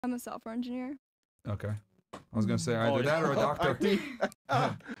I'm a software engineer. Okay. I was gonna say either that or a doctor.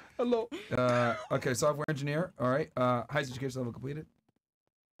 Hello. Okay, software engineer. All right. Highest education level completed.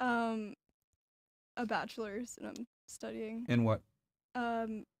 A bachelor's, and I'm studying In what?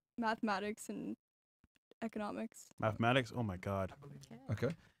 mathematics and economics. Mathematics? Oh my god. Okay.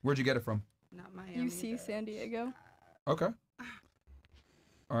 Where'd you get it from? Not Miami. UC San Diego. Okay.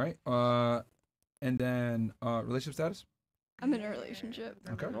 All right. And then relationship status? I'm in a relationship.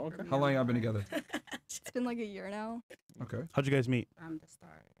 Okay. Okay. How long y'all been together? It's been like a year now. Okay. How'd you guys meet? I'm the star.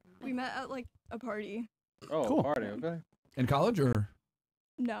 We met at like a party. Oh, Cool. party. Okay. In college or?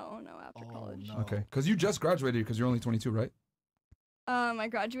 No, after college. no. Okay. Because you just graduated because you're only 22, right? I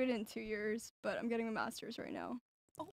graduated in 2 years, but I'm getting a master's right now.